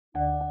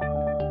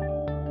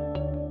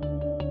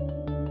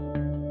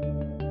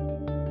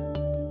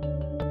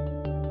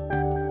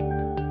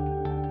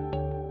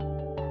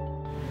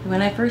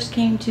When I first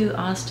came to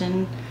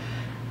Austin,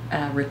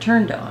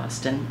 returned to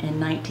Austin in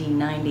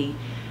 1990,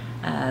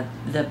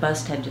 the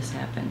bust had just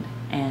happened,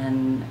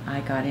 and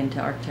I got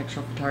into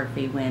architectural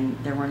photography when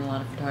there weren't a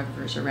lot of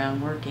photographers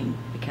around working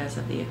because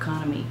of the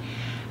economy.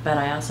 But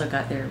I also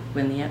got there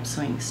when the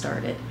upswing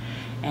started,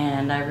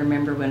 and I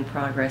remember when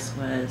progress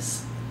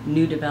was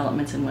new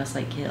developments in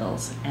Westlake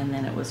Hills, and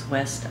then it was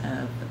west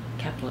of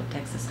Capital of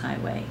Texas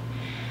Highway.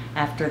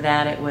 After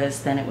that it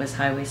was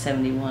Highway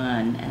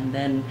 71, and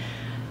then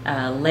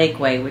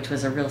Lakeway, which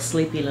was a real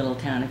sleepy little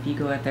town. If you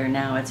go out there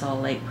now, it's all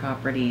lake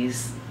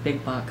properties,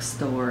 big box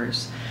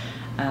stores,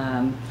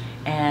 and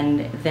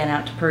then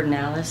out to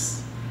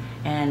Pedernales,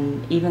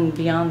 and even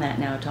beyond that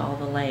now to all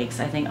the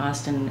lakes. I think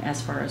Austin,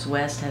 as far as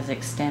west, has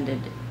extended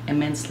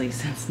immensely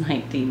since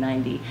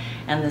 1990,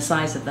 and the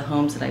size of the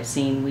homes that I've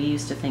seen, we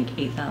used to think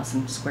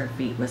 8,000 square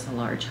feet was a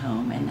large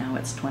home, and now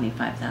it's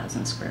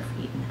 25,000 square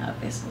feet and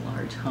up is a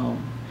large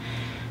home.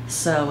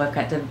 So I've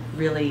got to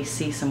really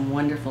see some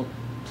wonderful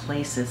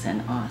places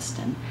in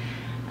Austin.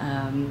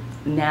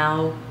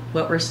 Now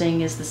what we're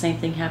seeing is the same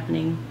thing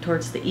happening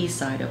towards the east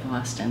side of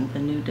Austin, the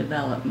new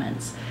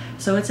developments.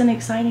 So it's an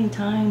exciting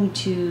time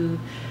to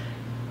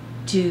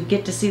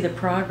get to see the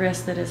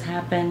progress that has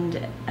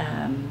happened.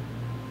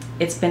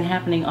 It's been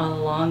happening all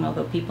along,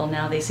 although people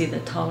now, they see the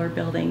taller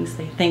buildings,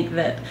 they think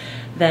that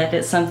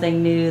it's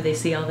something new, they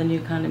see all the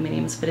new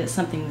condominiums, but it's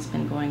something that's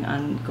been going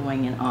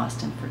in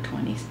Austin for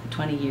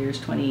 20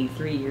 years,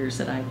 23 years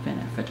that I've been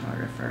a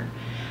photographer.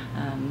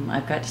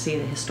 I've got to see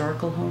the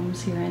historical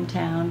homes here in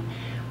town,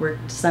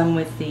 worked some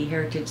with the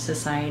Heritage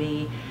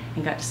Society,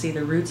 and got to see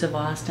the roots of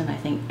Austin. I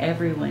think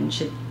everyone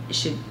should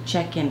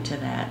check into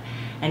that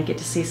and get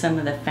to see some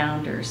of the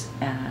founders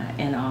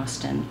in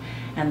Austin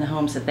and the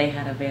homes that they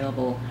had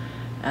available,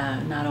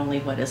 not only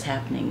what is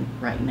happening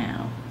right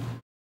now.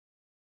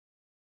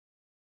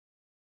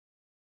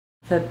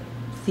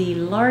 The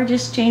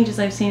largest changes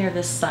I've seen are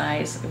the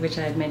size, which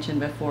I had mentioned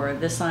before,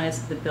 the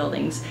size of the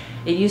buildings.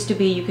 It used to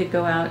be you could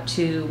go out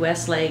to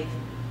Westlake,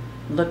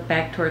 look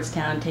back towards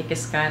town, take a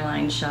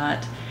skyline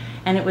shot,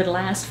 and it would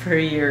last for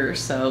a year or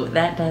so.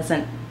 That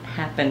doesn't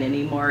happen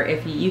anymore.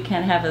 If you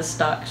can't have a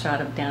stock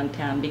shot of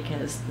downtown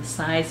because the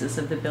sizes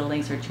of the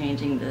buildings are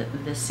changing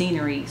the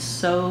scenery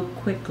so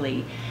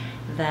quickly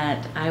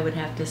that I would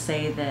have to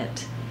say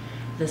that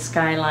the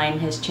skyline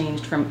has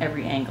changed from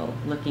every angle,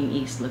 looking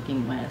east,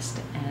 looking west,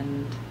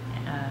 and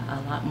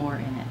a lot more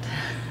in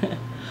it.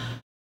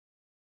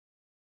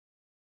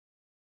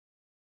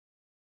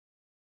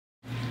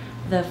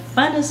 The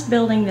funnest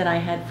building that I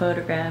had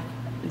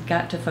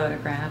got to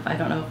photograph, I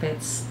don't know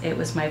if it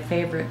was my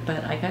favorite,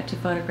 but I got to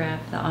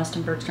photograph the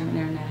Austin Bergstrom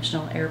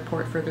International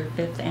Airport for their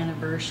 5th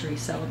anniversary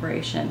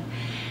celebration,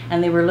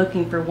 and they were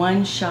looking for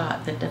one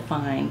shot that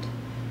defined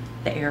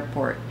the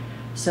airport.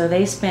 So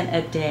they spent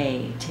a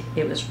day,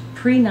 it was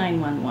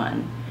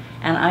pre-911,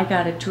 and I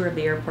got a tour of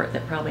the airport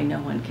that probably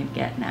no one can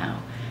get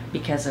now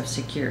because of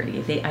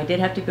security. I did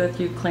have to go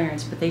through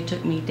clearance, but they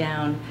took me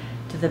down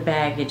to the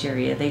baggage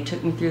area. They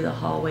took me through the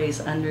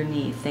hallways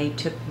underneath. They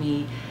took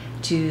me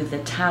to the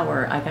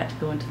tower. I got to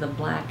go into the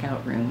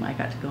blackout room. I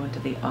got to go into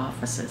the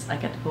offices. I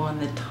got to go on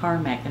the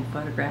tarmac and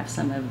photograph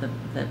some of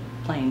the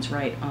planes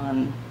right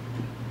on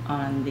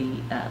the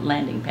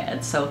landing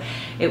pad. So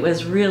it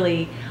was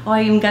really, oh,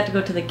 I even got to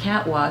go to the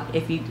catwalk.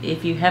 If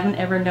you haven't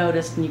ever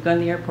noticed, and you go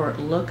in the airport,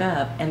 look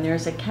up, and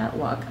there's a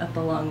catwalk up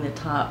along the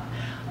top.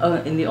 Oh,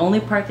 and the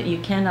only part that you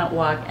cannot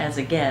walk as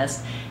a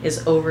guest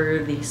is over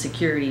the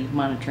security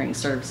monitoring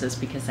services,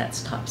 because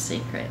that's top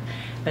secret.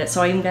 But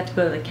so I even got to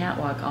go to the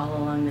catwalk all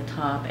along the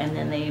top, and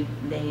then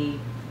they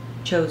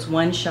chose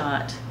one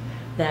shot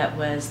that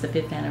was the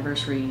 5th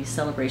anniversary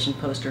celebration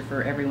poster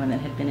for everyone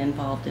that had been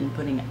involved in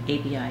putting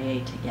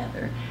ABIA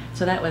together.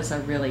 So that was a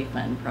really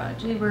fun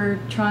project. We were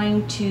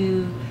trying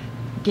to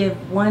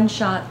give one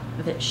shot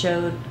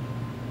that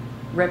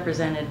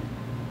represented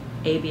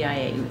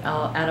ABIA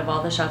out of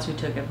all the shots we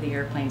took of the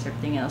airplanes,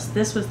 everything else.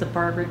 This was the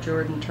Barbara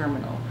Jordan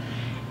terminal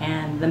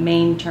and the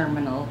main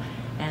terminal,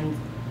 and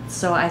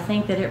so I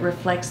think that it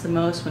reflects the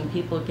most when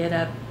people get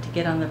up to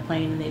get on the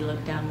plane and they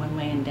look down one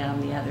way and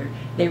down the other.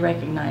 They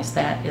recognize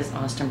that is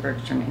Austin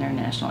Bergstrom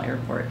International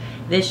Airport.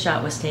 This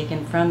shot was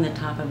taken from the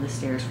top of the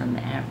stairs from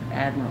the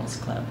Admirals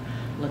Club,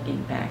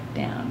 looking back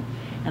down.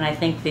 And I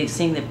think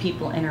seeing the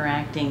people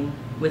interacting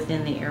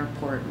within the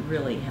airport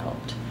really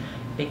helped,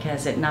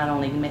 because it not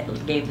only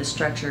gave the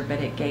structure, but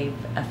it gave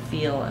a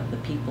feel of the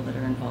people that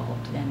are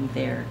involved and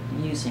they're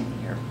using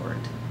the airport.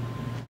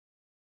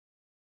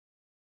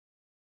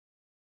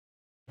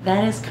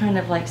 That is kind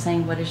of like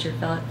saying, what is your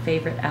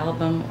favorite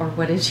album or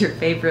what is your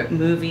favorite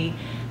movie?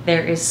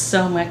 There is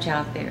so much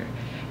out there,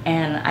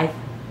 and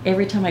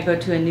every time I go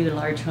to a new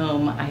large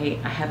home, I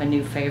have a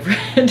new favorite.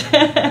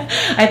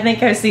 I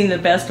think I've seen the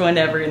best one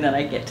ever, and then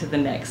I get to the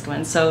next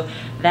one. So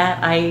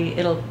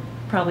it'll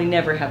probably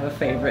never have a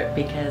favorite,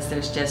 because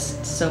there's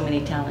just so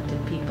many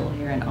talented people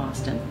here in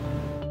Austin.